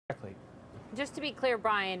Exactly. Just to be clear,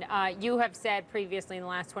 Brian, you have said previously in the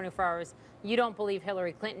last 24 hours you don't believe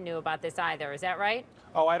Hillary Clinton knew about this either. Is that right?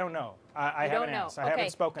 Oh, I don't know. I You haven't don't know. asked. I Okay. haven't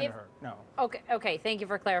spoken to her. No. Okay. Okay. Thank you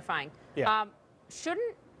for clarifying. Yeah.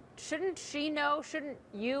 Shouldn't she know? Shouldn't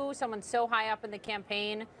you, someone so high up in the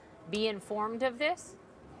campaign, be informed of this?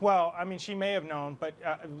 Well, I mean, she may have known, but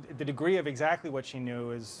the degree of exactly what she knew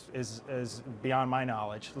is beyond my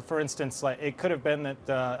knowledge. For instance, like it could have been that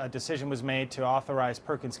a decision was made to authorize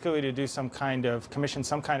Perkins Coie to do commission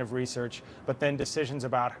some kind of research, but then decisions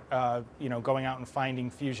about going out and finding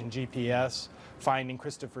Fusion GPS, finding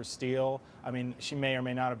Christopher Steele. I mean, she may or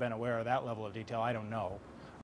may not have been aware of that level of detail. I don't know.